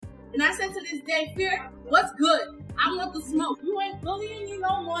And I said to this day, Fear, what's good? I want the smoke. You ain't bullying me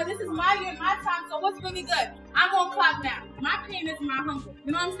no more. This is my year, my time, so what's really good? I'm on clock now. My pain is my hunger.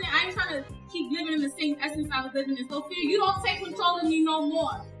 You know what I'm saying? I ain't trying to keep living in the same essence I was living in. So Fear, you don't take control of me no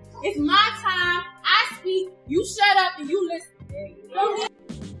more. It's my time. I speak. You shut up and you listen.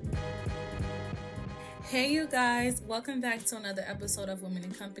 Hey you guys, welcome back to another episode of Women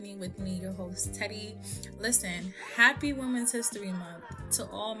in Company with me, your host Teddy. Listen, happy Women's History Month to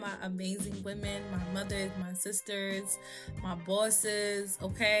all my amazing women, my mothers, my sisters, my bosses,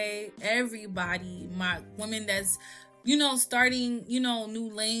 okay? Everybody, my women that's, starting, new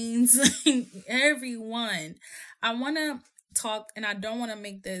lanes, everyone. I want to talk, and I don't want to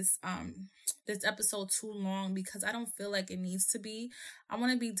make this episode too long because I don't feel like it needs to be. I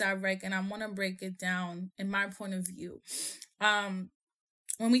want to be direct and I want to break it down in my point of view. When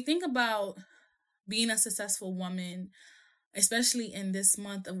we think about being a successful woman, especially in this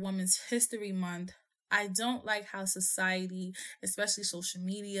month of Women's History Month, I don't like how society, especially social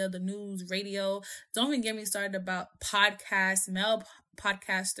media, the news, radio, don't even get me started about podcasts, male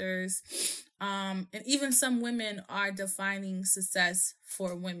podcasters, and even some women are defining success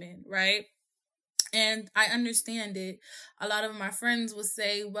for women, right? And I understand it. A lot of my friends would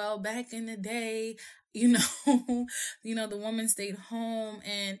say, well, back in the day, the woman stayed home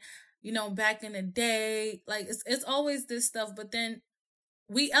and, back in the day, like it's always this stuff. But then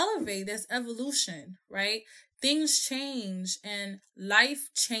we elevate, there's evolution, right? Things change and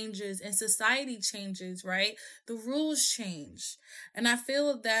life changes and society changes, right? The rules change. And I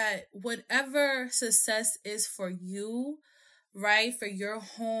feel that whatever success is for you, right? For your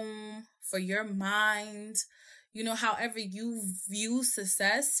home, for your mind, however you view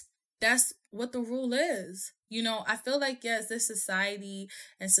success, that's what the rule is. I feel like, yes, this society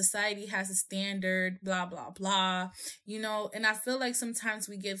and society has a standard, blah, blah, blah, and I feel like sometimes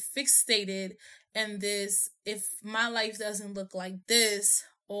we get fixated in this, if my life doesn't look like this,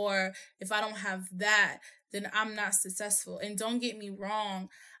 or if I don't have that, then I'm not successful. And don't get me wrong,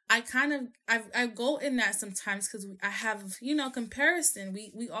 I go in that sometimes because I have, comparison.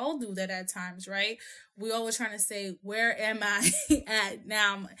 We all do that at times, right? We always trying to say, where am I at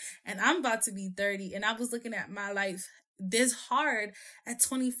now? And I'm about to be 30. And I was looking at my life this hard at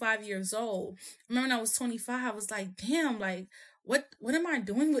 25 years old. Remember when I was 25, I was like, damn, like, what am I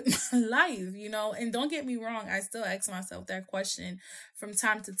doing with my life? And don't get me wrong, I still ask myself that question from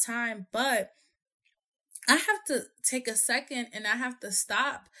time to time, but I have to take a second and I have to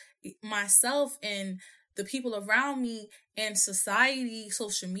stop myself and the people around me and society,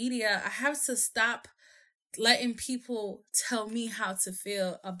 social media. I have to stop letting people tell me how to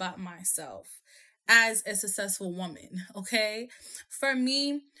feel about myself as a successful woman, okay? For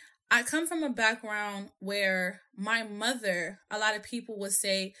me, I come from a background where my mother, a lot of people would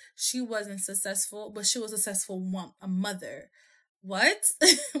say she wasn't successful, but she was a successful a mother. What?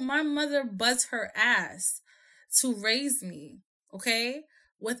 My mother busts her ass to raise me, okay?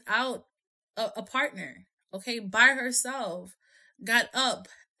 Without a partner, okay? By herself. Got up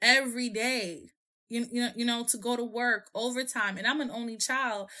every day, to go to work, overtime. And I'm an only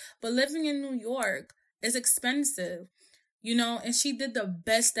child, but living in New York is expensive, and she did the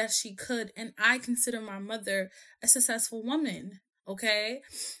best that she could. And I consider my mother a successful woman, okay?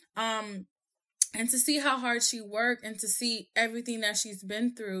 And to see how hard she worked and to see everything that she's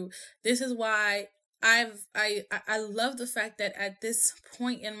been through, this is why I love the fact that at this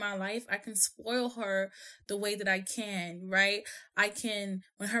point in my life, I can spoil her the way that I can, right? I can,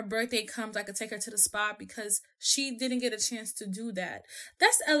 when her birthday comes, I could take her to the spa because she didn't get a chance to do that.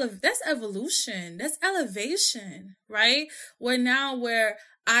 That's evolution. That's elevation, right? Where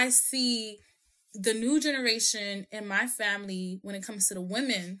I see the new generation in my family when it comes to the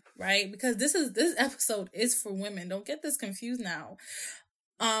women, right? Because this episode is for women. Don't get this confused now.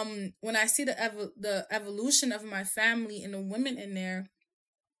 When I see the evolution of my family and the women in there,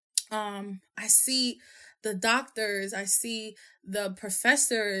 I see the doctors, I see the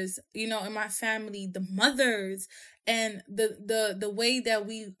professors, in my family, the mothers, and the way that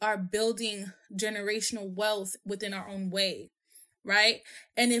we are building generational wealth within our own way. Right?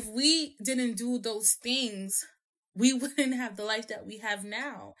 And if we didn't do those things, we wouldn't have the life that we have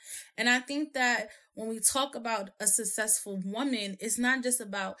now. And I think that when we talk about a successful woman, it's not just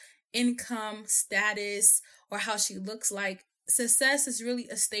about income, status, or how she looks like. Success is really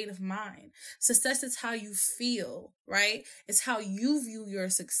a state of mind. Success is how you feel, right? It's how you view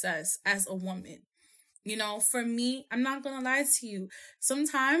your success as a woman. For me, I'm not going to lie to you.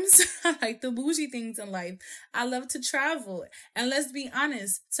 Sometimes I like the bougie things in life. I love to travel. And let's be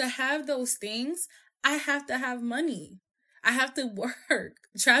honest, to have those things, I have to have money. I have to work.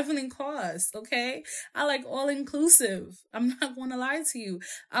 Traveling costs, okay? I like all inclusive. I'm not going to lie to you.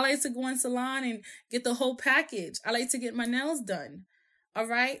 I like to go in salon and get the whole package. I like to get my nails done. All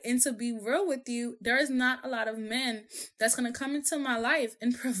right. And to be real with you, there is not a lot of men that's going to come into my life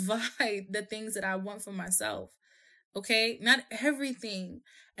and provide the things that I want for myself. Okay. Not everything.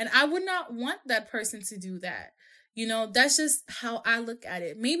 And I would not want that person to do that. You know, that's just how I look at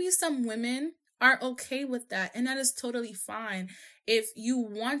it. Maybe some women are okay with that. And that is totally fine. If you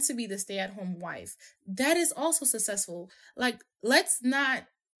want to be the stay-at-home wife, that is also successful. Like, let's not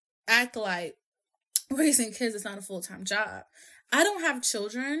act like raising kids is not a full-time job. I don't have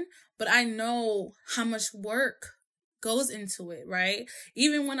children, but I know how much work goes into it, right?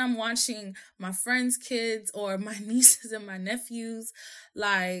 Even when I'm watching my friends' kids or my nieces and my nephews,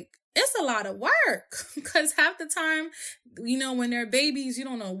 like, it's a lot of work because half the time, you know, when they're babies, you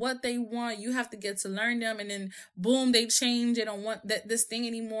don't know what they want. You have to get to learn them, and then boom, they change. They don't want this thing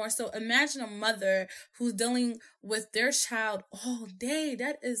anymore. So imagine a mother who's dealing with their child all day.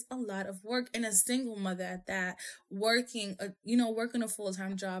 That is a lot of work. And a single mother at that, working a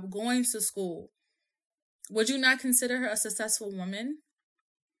full-time job, going to school. Would you not consider her a successful woman?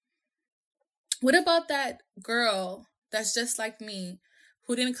 What about that girl that's just like me,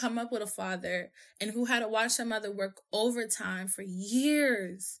 who didn't come up with a father and who had to watch her mother work overtime for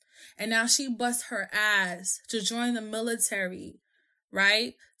years? And now she busts her ass to join the military,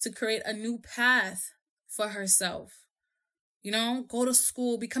 right? To create a new path for herself. You know, go to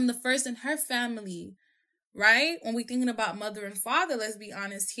school, become the first in her family, right? When we're thinking about mother and father, let's be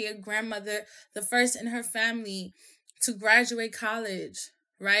honest here, grandmother, the first in her family to graduate college,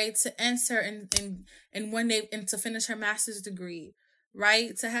 right? To enter and one day and to finish her master's degree,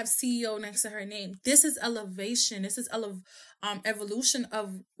 right? To have CEO next to her name. This is elevation. This is evolution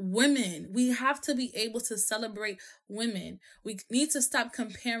of women. We have to be able to celebrate women. We need to stop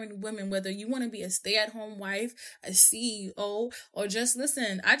comparing women, whether you want to be a stay-at-home wife, a CEO, or just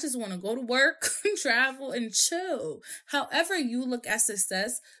listen, I just want to go to work, travel, and chill. However you look at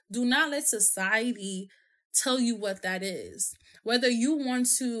success, do not let society tell you what that is. Whether you want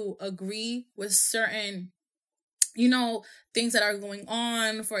to agree with certain things that are going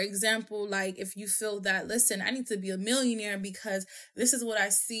on. For example, like if you feel that, listen, I need to be a millionaire because this is what I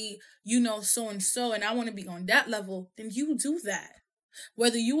see, so and so, and I want to be on that level, then you do that.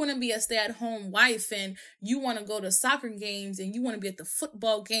 Whether you want to be a stay-at-home wife and you want to go to soccer games and you want to be at the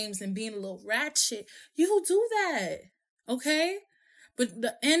football games and being a little ratchet, you do that. Okay? But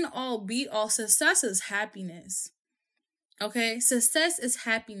the end all be all success is happiness. Okay? Success is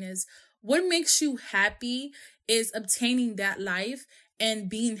happiness. What makes you happy is obtaining that life and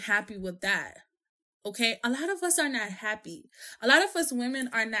being happy with that. Okay? A lot of us are not happy. A lot of us women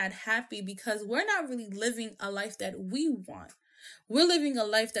are not happy because we're not really living a life that we want. We're living a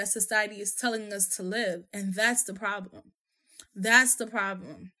life that society is telling us to live. And that's the problem. That's the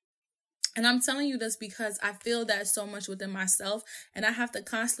problem. And I'm telling you this because I feel that so much within myself. And I have to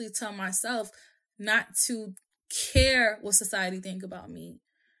constantly tell myself not to care what society think about me.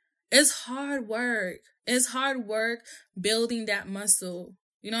 It's hard work. It's hard work building that muscle.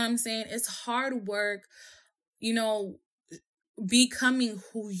 You know what I'm saying? It's hard work, becoming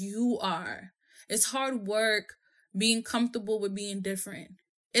who you are. It's hard work being comfortable with being different.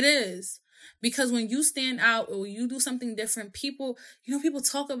 It is. Because when you stand out or you do something different, people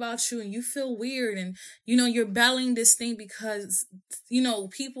talk about you and you feel weird and, you're battling this thing because,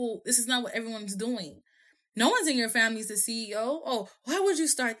 this is not what everyone's doing. No one's in your family's the CEO. Oh, why would you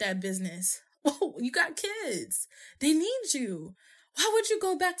start that business? Oh, you got kids. They need you. Why would you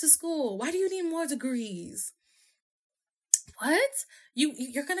go back to school? Why do you need more degrees? What?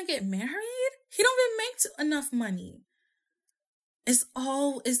 You're going to get married? He don't even make enough money. It's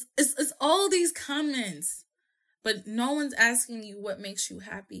all these comments, but no one's asking you what makes you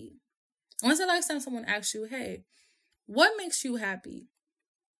happy. When's the last time someone asked you, hey, what makes you happy?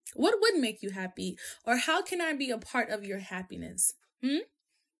 What would make you happy? Or how can I be a part of your happiness?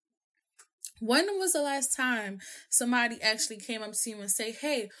 When was the last time somebody actually came up to you and say,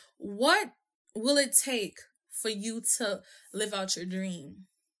 hey, what will it take for you to live out your dream?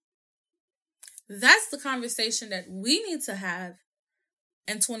 That's the conversation that we need to have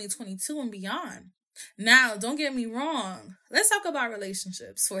in 2022 and beyond. Now, don't get me wrong. Let's talk about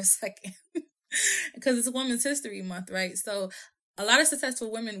relationships for a second. Because it's Women's History Month, right? So a lot of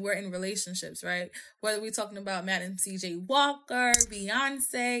successful women were in relationships, right? Whether we're talking about Madam C.J. Walker,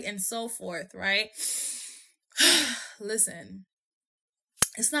 Beyonce, and so forth, right? Listen,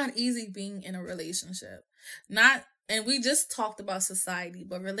 it's not easy being in a relationship. Not and we just talked about society,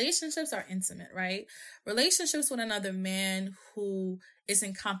 but relationships are intimate, right? Relationships with another man who is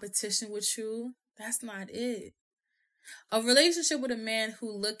in competition with you, that's not it. A relationship with a man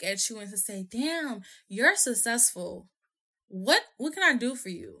who look at you and to say, damn, you're successful. What can I do for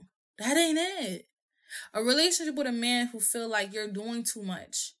you? That ain't it. A relationship with a man who feel like you're doing too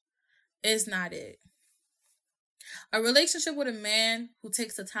much is not it. A relationship with a man who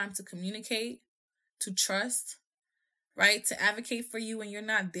takes the time to communicate, to trust, right? To advocate for you when you're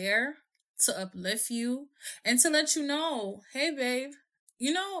not there, to uplift you, and to let you know, hey, babe,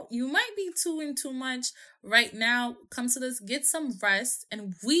 you know, you might be doing too much right now. Come to this, get some rest,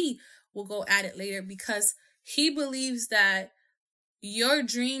 and we will go at it later, because he believes that your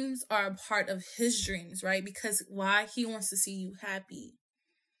dreams are a part of his dreams, right? Because why? He wants to see you happy,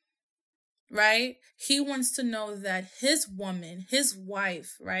 right? He wants to know that his woman, his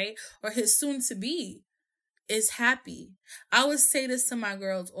wife, right? Or his soon to be is happy. I would say this to my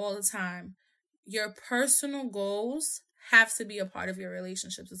girls all the time. Your personal goals have to be a part of your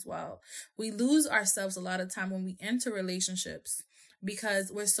relationships as well. We lose ourselves a lot of time when we enter relationships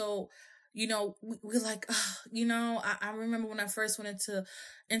because we're so, you know, we're like, oh, you know, I remember when I first went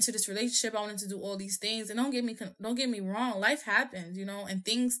into this relationship, I wanted to do all these things. And don't get me wrong, life happens, you know, and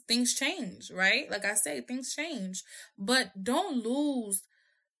things change, right? Like I say, things change. But don't lose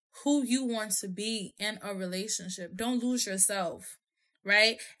who you want to be in a relationship. Don't lose yourself,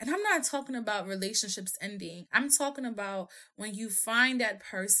 right? And I'm not talking about relationships ending. I'm talking about when you find that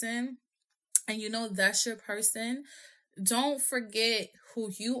person and you know that's your person, don't forget who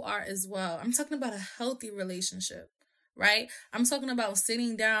you are as well. I'm talking about a healthy relationship, right? I'm talking about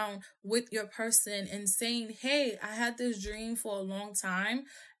sitting down with your person and saying, hey, I had this dream for a long time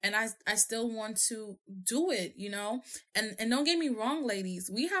and I still want to do it, you know? And don't get me wrong, ladies,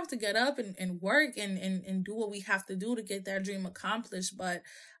 we have to get up and work and do what we have to do to get that dream accomplished. But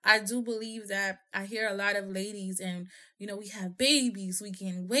I do believe that I hear a lot of ladies and, you know, we have babies, we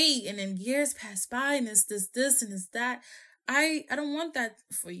gain weight, and then years pass by and it's this and it's that. I don't want that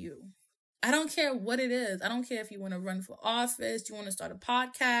for you. I don't care what it is. I don't care if you want to run for office, you want to start a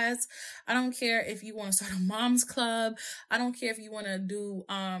podcast. I don't care if you want to start a mom's club. I don't care if you want to do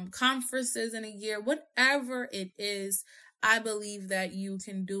conferences in a year. Whatever it is, I believe that you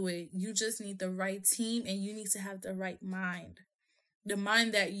can do it. You just need the right team and you need to have the right mind. The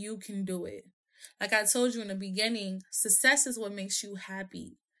mind that you can do it. Like I told you in the beginning, success is what makes you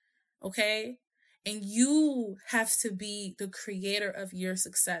happy. Okay? And you have to be the creator of your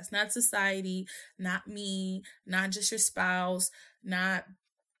success, not society, not me, not just your spouse, not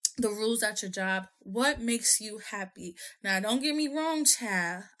the rules at your job. What makes you happy? Now, don't get me wrong,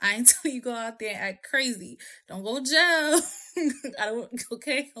 child. I ain't telling you go out there and act crazy. Don't go to jail.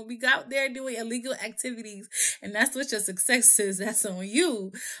 Don't be out there doing illegal activities. And that's what your success is. That's on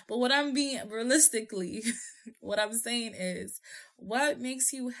you. But what I'm being realistically, what I'm saying is, what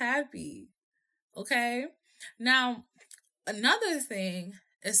makes you happy? Okay. Now, another thing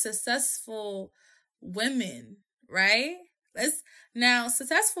is successful women, right?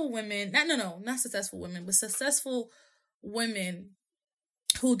 Successful women, not successful women, but successful women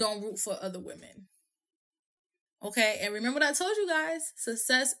who don't root for other women. Okay. And remember what I told you guys,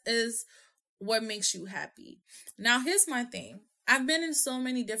 success is what makes you happy. Now, here's my thing. I've been in so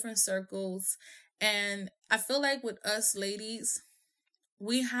many different circles and I feel like with us ladies,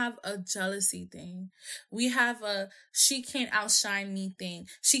 we have a jealousy thing. We have a she can't outshine me thing.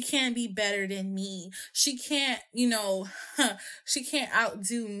 She can't be better than me. She can't, she can't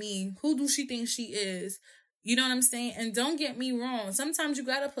outdo me. Who do she think she is? You know what I'm saying? And don't get me wrong. Sometimes you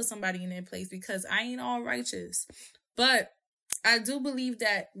gotta put somebody in their place because I ain't all righteous. But I do believe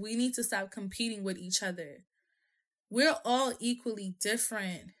that we need to stop competing with each other. We're all equally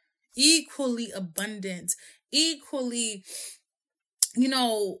different, equally abundant, equally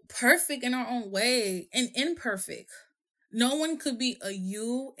perfect in our own way and imperfect. No one could be a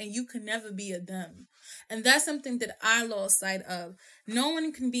you and you can never be a them. And that's something that I lost sight of. No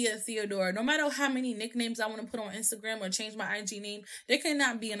one can be a Theodore. No matter how many nicknames I want to put on Instagram or change my IG name, there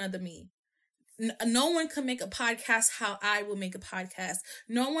cannot be another me. No one can make a podcast how I will make a podcast.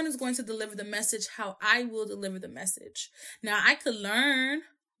 No one is going to deliver the message how I will deliver the message. Now, I could learn,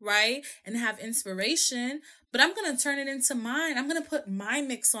 right, and have inspiration, but I'm going to turn it into mine. I'm going to put my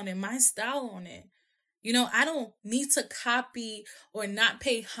mix on it, my style on it. I don't need to copy or not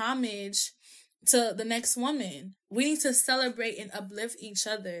pay homage to the next woman. We need to celebrate and uplift each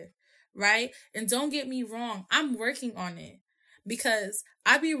other, right? And don't get me wrong, I'm working on it because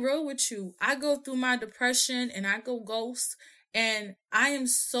I be real with you. I go through my depression and I go ghost, and I am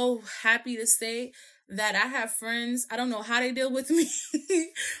so happy to say that I have friends, I don't know how they deal with me,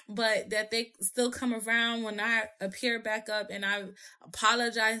 but that they still come around when I appear back up and I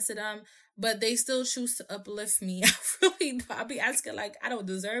apologize to them, but they still choose to uplift me. I'll be asking like, I don't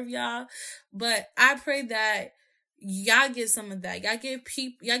deserve y'all, but I pray that y'all get some of that.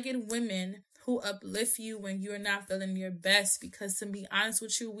 Y'all get women who uplift you when you're not feeling your best, because to be honest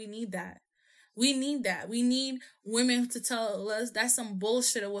with you, we need that. We need that. We need women to tell us that's some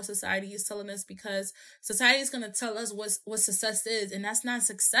bullshit of what society is telling us, because society is going to tell us what success is, and that's not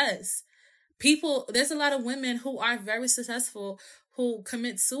success. There's a lot of women who are very successful who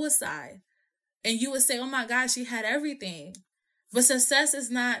commit suicide, and you would say, oh my God, she had everything. But success is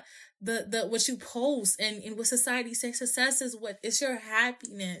not the what you post and what society says. Success is it's your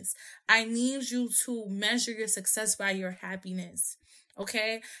happiness. I need you to measure your success by your happiness.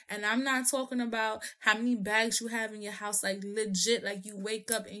 Okay? And I'm not talking about how many bags you have in your house, like legit, like you wake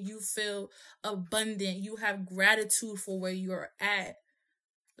up and you feel abundant. You have gratitude for where you're at.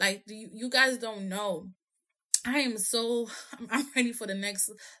 Like, you guys don't know. I'm ready for the next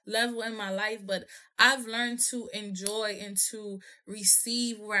level in my life, but I've learned to enjoy and to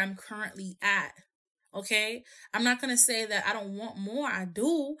receive where I'm currently at. Okay? I'm not going to say that I don't want more. I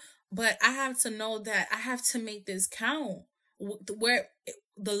do, but I have to know that I have to make this count. Where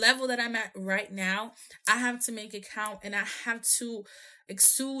the level that I'm at right now, I have to make it count, and I have to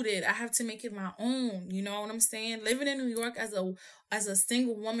exude it. I have to make it my own. You know what I'm saying? Living in New York as a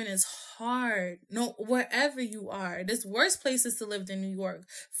single woman is hard. No, wherever you are, there's worse places to live than New York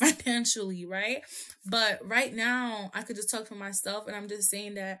financially, right? But right now, I could just talk for myself, and I'm just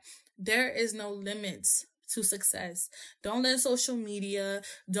saying that there is no limits to success. Don't let social media,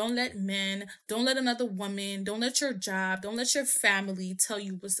 don't let men, don't let another woman, don't let your job, don't let your family tell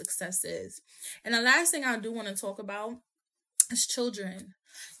you what success is. And the last thing I do want to talk about is children.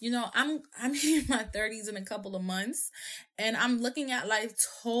 You know, I'm in my 30s in a couple of months, and I'm looking at life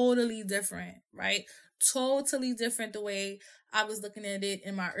totally different, right? Totally different the way I was looking at it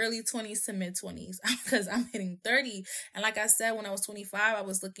in my early 20s to mid 20s, because I'm hitting 30. And like I said, when I was 25, I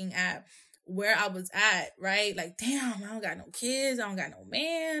was looking at where I was at, right? Like, damn, I don't got no kids. I don't got no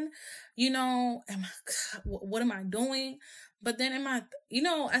man. You know, what am I doing? But then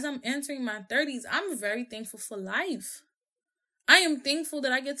as I'm entering my 30s, I'm very thankful for life. I am thankful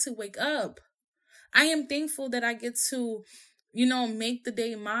that I get to wake up. I am thankful that I get to, make the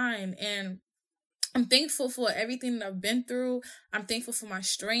day mine. And I'm thankful for everything that I've been through. I'm thankful for my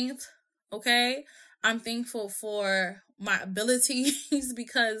strength. Okay. I'm thankful for my abilities,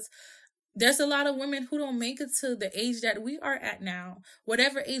 because there's a lot of women who don't make it to the age that we are at now.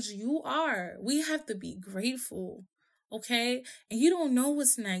 Whatever age you are, we have to be grateful, okay? And you don't know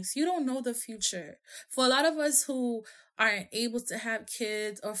what's next. You don't know the future. For a lot of us who aren't able to have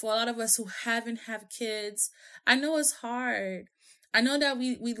kids, or for a lot of us who haven't had kids, I know it's hard. I know that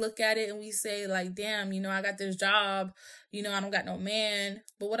we look at it and we say like, damn, I got this job, I don't got no man.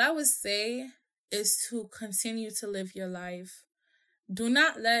 But what I would say is to continue to live your life. Do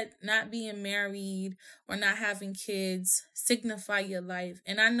not let not being married or not having kids signify your life.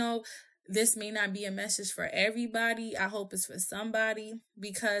 And I know this may not be a message for everybody. I hope it's for somebody,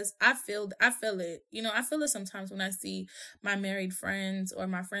 because I feel it. I feel it sometimes when I see my married friends or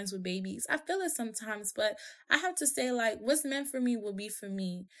my friends with babies. I feel it sometimes, but I have to say, like, what's meant for me will be for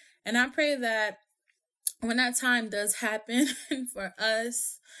me. And I pray that when that time does happen for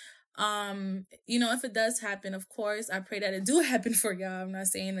us, if it does happen, of course, I pray that it do happen for y'all. I'm not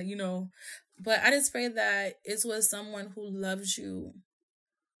saying that, but I just pray that it's with someone who loves you,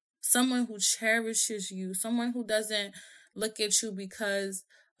 someone who cherishes you, someone who doesn't look at you because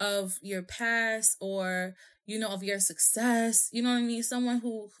of your past or, of your success. You know what I mean? Someone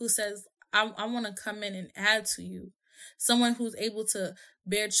who says, I want to come in and add to you. Someone who's able to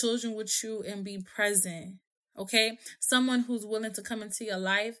bear children with you and be present. Okay, someone who's willing to come into your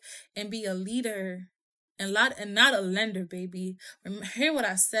life and be a leader and not a lender, baby. Hear what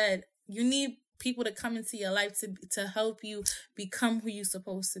I said. You need people to come into your life to help you become who you're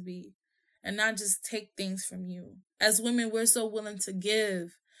supposed to be, and not just take things from you. As women, we're so willing to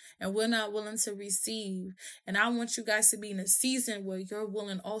give, and we're not willing to receive. And I want you guys to be in a season where you're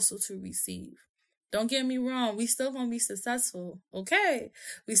willing also to receive. Don't get me wrong. We still gonna be successful, okay?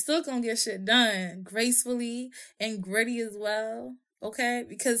 We still gonna get shit done gracefully and gritty as well, okay?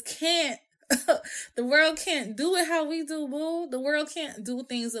 Because The world can't do it how we do, boo. The world can't do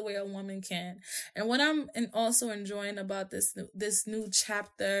things the way a woman can. And what I'm also enjoying about this new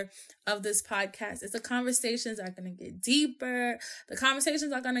chapter of this podcast is the conversations are going to get deeper. The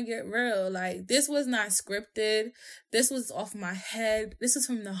conversations are going to get real. Like, this was not scripted. This was off my head. This is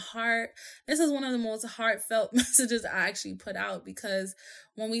from the heart. This is one of the most heartfelt messages I actually put out, because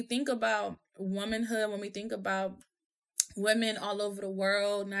when we think about womanhood, when we think about women all over the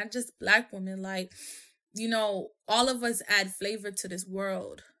world, not just Black women, like, you know, all of us add flavor to this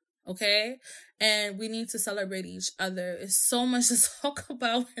world, okay? And we need to celebrate each other. It's so much to talk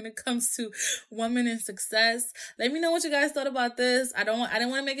about when it comes to women and success. Let me know what you guys thought about this. I didn't want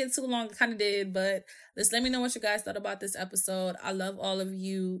to make it too long. I kind of did, but just let me know what you guys thought about this episode. I love all of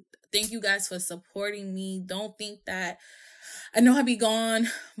you. Thank you guys for supporting me. Don't think that I know I'll be gone,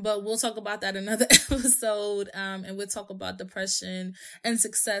 but we'll talk about that another episode. And we'll talk about depression and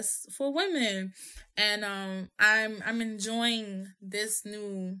success for women. And I'm enjoying this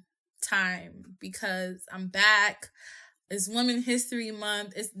new time because I'm back. It's Women's History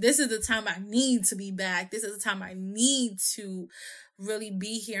Month. This is the time I need to be back. This is the time I need to really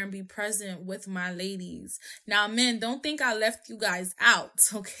be here and be present with my ladies. Now, men, don't think I left you guys out,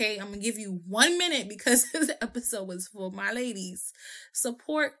 okay? I'm going to give you 1 minute because this episode was for my ladies.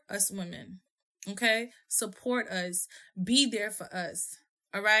 Support us women, okay? Support us. Be there for us,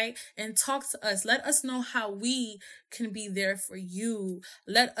 all right? And talk to us. Let us know how we can be there for you.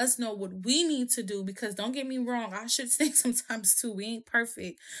 Let us know what we need to do, because don't get me wrong, I should say sometimes too, we ain't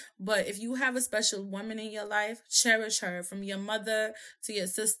perfect. But if you have a special woman in your life, cherish her, from your mother to your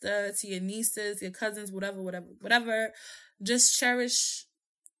sister to your nieces, your cousins, whatever. Just cherish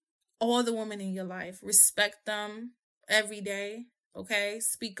all the women in your life. Respect them every day, okay?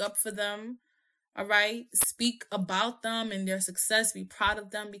 Speak up for them. All right. Speak about them and their success. Be proud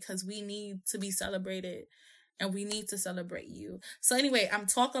of them, because we need to be celebrated and we need to celebrate you. So anyway, I'm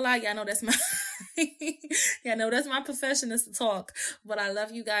talking a lot. Y'all know that's my profession, is to talk. But I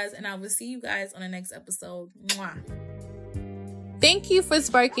love you guys, and I will see you guys on the next episode. Mwah. Thank you for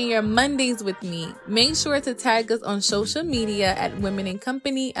sparking your Mondays with me. Make sure to tag us on social media at Women in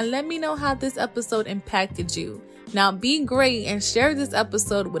Company and let me know how this episode impacted you. Now be great and share this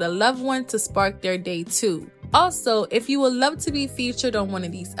episode with a loved one to spark their day too. Also, if you would love to be featured on one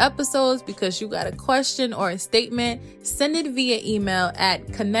of these episodes because you got a question or a statement, send it via email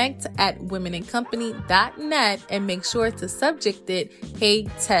at connect@womenincompany.net and make sure to subject it, Hey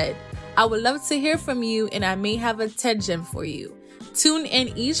Ted. I would love to hear from you, and I may have a TED gem for you. Tune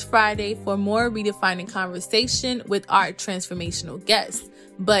in each Friday for more redefining conversation with our transformational guests.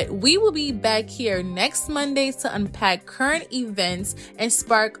 But we will be back here next Monday to unpack current events and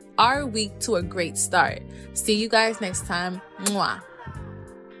spark our week to a great start. See you guys next time. Mwah.